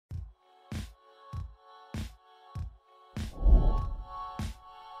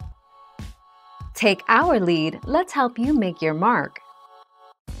Take our lead, let's help you make your mark.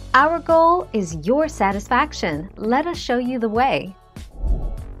 Our goal is your satisfaction. Let us show you the way.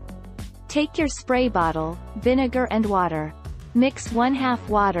 Take your spray bottle, vinegar and water. Mix 1/2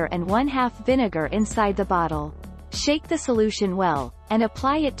 water and 1/2 vinegar inside the bottle. Shake the solution well, and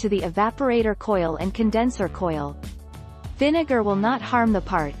apply it to the evaporator coil and condenser coil. Vinegar will not harm the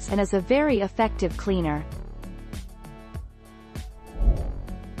parts and is a very effective cleaner.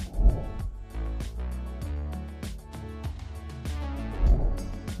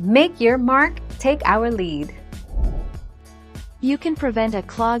 Make your mark, take our lead. You can prevent a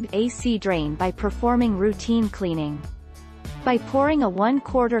clogged AC drain by performing routine cleaning. By pouring a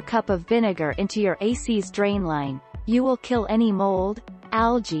 1/4 cup of vinegar into your AC's drain line, you will kill any mold,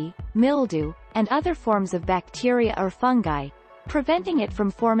 algae, mildew, and other forms of bacteria or fungi, preventing it from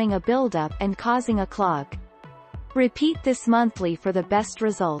forming a buildup and causing a clog. Repeat this monthly for the best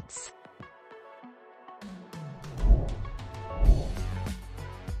results.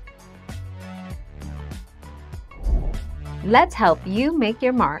 Let's help you make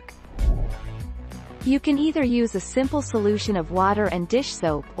your mark. You can either use a simple solution of water and dish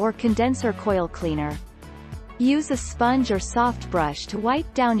soap or condenser coil cleaner. Use a sponge or soft brush to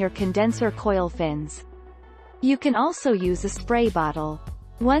wipe down your condenser coil fins. You can also use a spray bottle.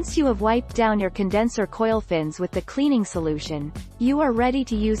 Once you have wiped down your condenser coil fins with the cleaning solution, you are ready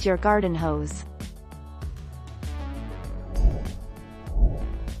to use your garden hose.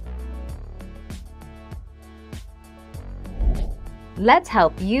 Let's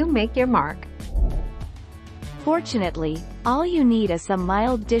help you make your mark. Fortunately, all you need is some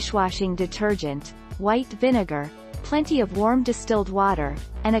mild dishwashing detergent, white vinegar, plenty of warm distilled water,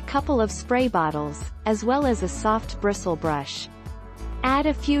 and a couple of spray bottles, as well as a soft bristle brush. Add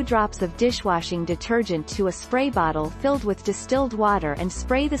a few drops of dishwashing detergent to a spray bottle filled with distilled water and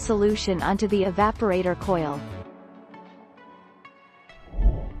spray the solution onto the evaporator coil.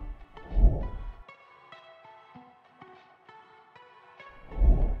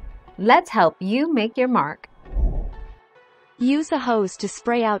 Let's help you make your mark. Use a hose to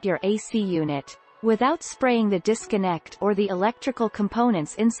spray out your AC unit, without spraying the disconnect or the electrical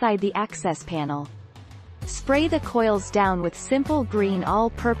components inside the access panel. Spray the coils down with Simple Green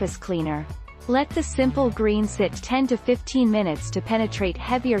all-purpose cleaner. Let the Simple Green sit 10 to 15 minutes to penetrate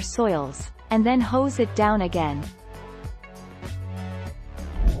heavier soils, and then hose it down again.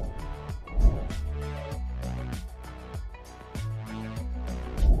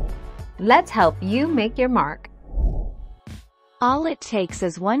 Let's help you make your mark. All it takes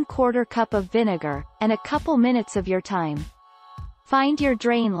is 1/4 cup of vinegar, and a couple minutes of your time. Find your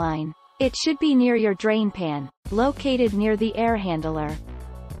drain line. It should be near your drain pan, located near the air handler.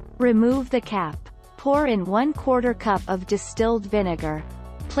 Remove the cap. Pour in 1/4 cup of distilled vinegar.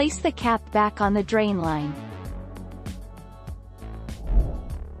 Place the cap back on the drain line.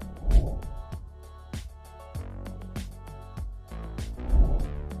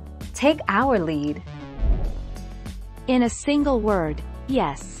 Take our lead. In a single word,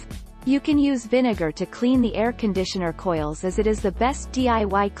 yes. You can use vinegar to clean the air conditioner coils, as it is the best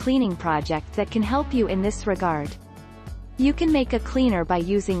DIY cleaning project that can help you in this regard. You can make a cleaner by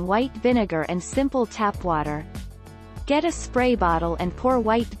using white vinegar and simple tap water. Get a spray bottle and pour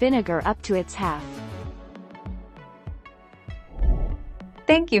white vinegar up to its half.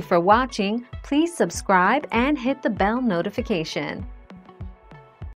 Thank you for watching. Please subscribe and hit the bell notification.